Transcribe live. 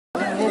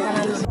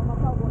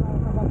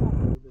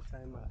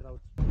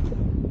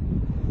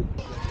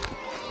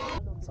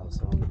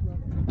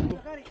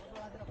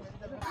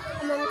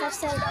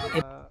yourself.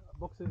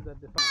 Boxes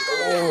that they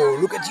Oh,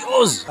 look at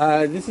yours.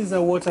 This is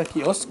a water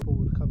kiosk. People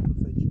will come to fetch.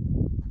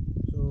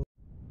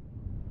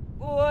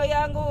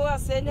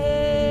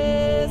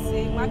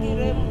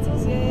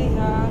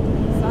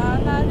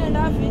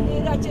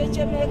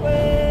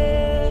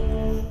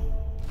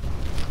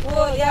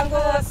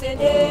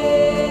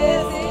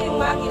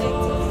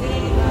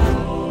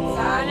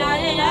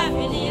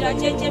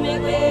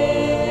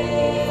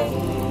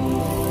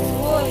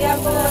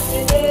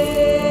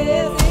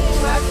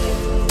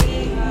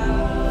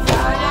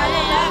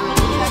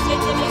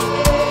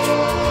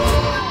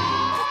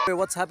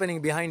 What's happening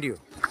behind you?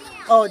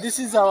 Oh, this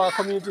is our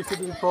community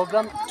feeding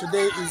program.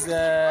 Today is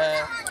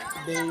day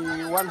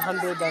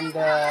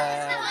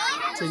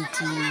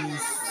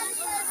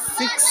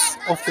 126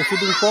 of the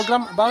feeding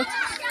program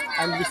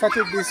and we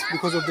started this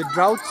because of the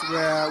drought,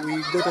 where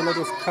we got a lot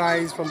of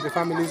cries from the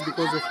families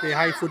because of the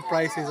high food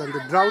prices and the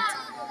drought,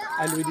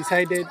 and we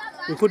decided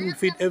we couldn't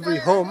feed every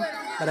home,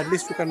 but at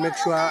least we can make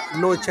sure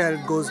no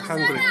child goes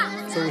hungry.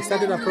 So we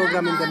started a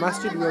program in the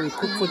masjid where we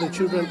cook for the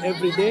children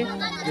every day.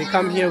 They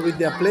come here with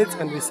their plates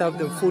and we serve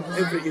them food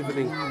every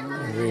evening.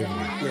 Really?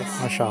 Yes.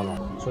 MashaAllah.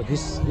 So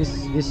this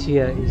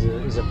here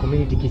is a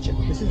community kitchen.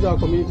 This is our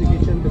community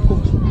kitchen. The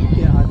cooks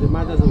here are the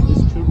mothers of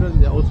these children.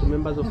 They are also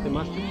members of the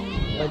masjid,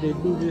 but they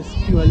do this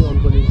purely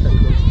on voluntary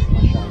basis.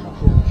 MashaAllah.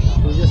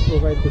 Yeah. We just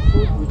provide the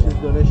food, which is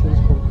donations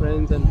from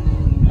friends and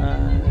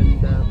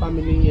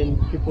family and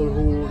people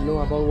who know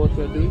about what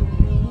we are doing.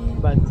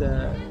 But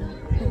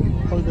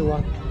all the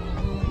work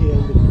here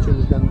in the kitchen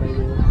is done by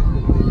the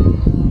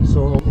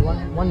So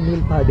one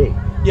meal per day?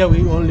 Yeah,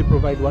 we only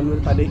provide 1 meal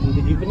per day in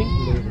the evening,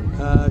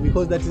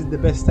 because that is the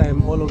best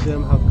time. All of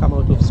them have come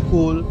out of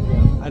school,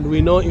 and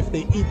we know if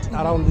they eat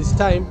around this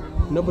time,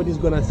 nobody's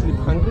gonna sleep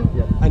hungry.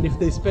 And if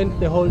they spend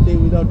the whole day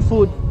without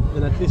food,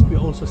 then at least we're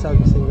also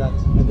servicing that.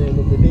 At the end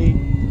of the day,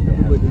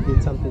 everybody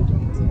gets something to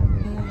eat.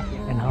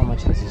 And how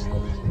much does this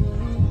cost?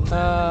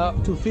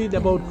 To feed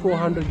about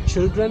 400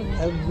 children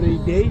every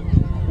day,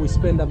 we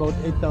spend about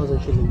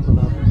 8,000 shillings on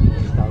average.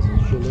 8,000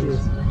 shillings.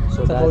 Yes.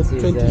 So that's about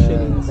 20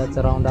 shillings. That's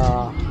around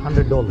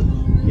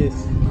 $100.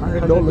 Yes.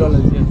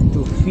 $100 yes.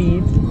 to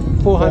feed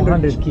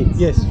 400 kids.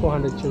 Yes,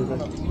 400 children.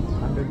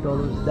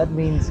 $100. That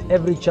means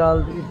every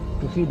child,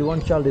 to feed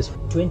one child is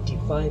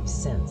 25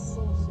 cents.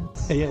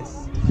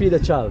 Yes. Feed a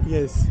child.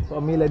 Yes. For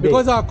a meal a day.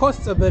 Because our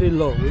costs are very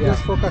low. We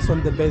just focus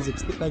on the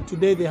basics. Like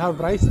today they have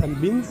rice and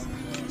beans.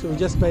 So we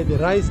just buy the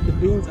rice, the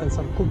beans and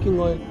some cooking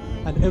oil,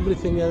 and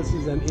everything else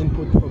is an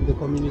input from the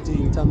community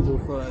in terms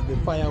of the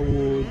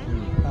firewood,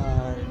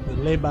 the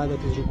labor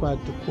that is required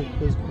to cook.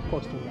 Those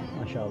cost of that.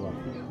 MashaAllah.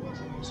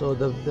 So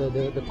the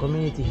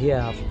community here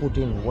have put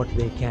in what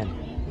they can.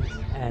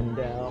 And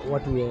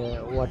what we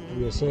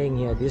are saying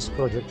here, this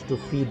project to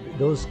feed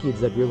those kids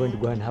that we're going to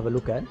go and have a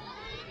look at,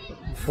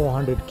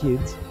 400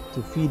 kids,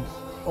 to feed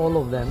all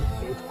of them,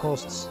 it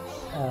costs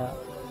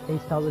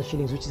 8,000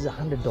 shillings, which is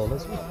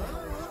 $100,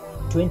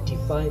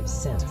 25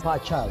 cents per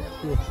child.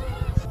 Yes.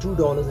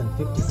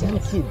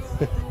 $2.50 kids.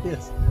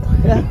 Yes.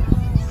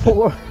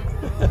 Four.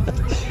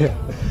 Yeah,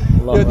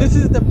 this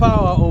is the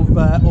power of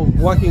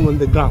working on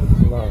the ground.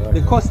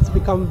 The costs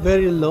become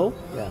very low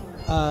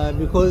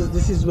because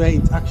this is where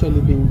it's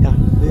actually being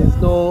done. There's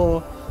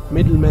no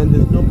middleman,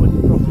 there's nobody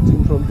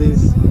profiting from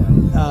this.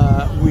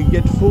 We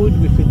get food,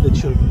 we feed the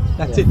children.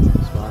 That's it.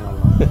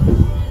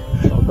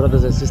 So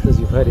brothers and sisters,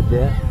 you've heard it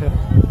there.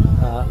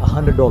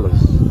 $100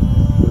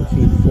 will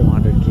feed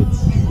 400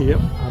 kids. Yep.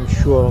 I'm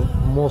sure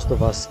most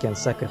of us can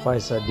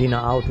sacrifice a dinner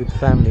out with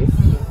family,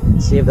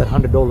 save that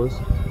 $100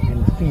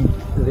 and feed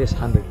this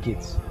 100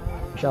 kids.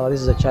 Inshallah,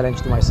 this is a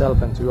challenge to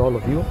myself and to all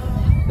of you.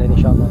 Then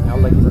inshallah, may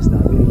Allah give us the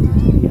ability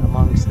to be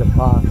amongst the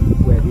path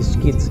where these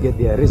kids get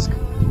their rizq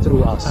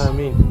through us.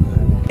 Ameen.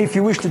 If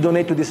you wish to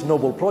donate to this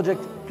noble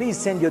project, please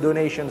send your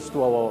donations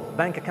to our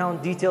bank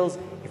account details.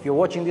 If you're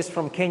watching this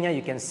from Kenya,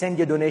 you can send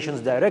your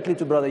donations directly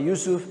to Brother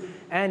Yusuf.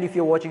 And if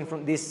you're watching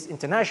from this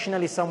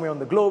internationally somewhere on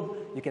the globe,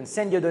 you can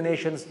send your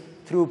donations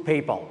through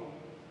PayPal.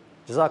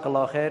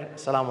 Jazakallah khair.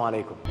 Assalamu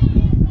alaikum.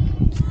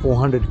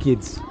 400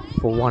 kids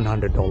for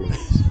 $100.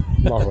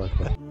 Allahu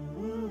Akbar.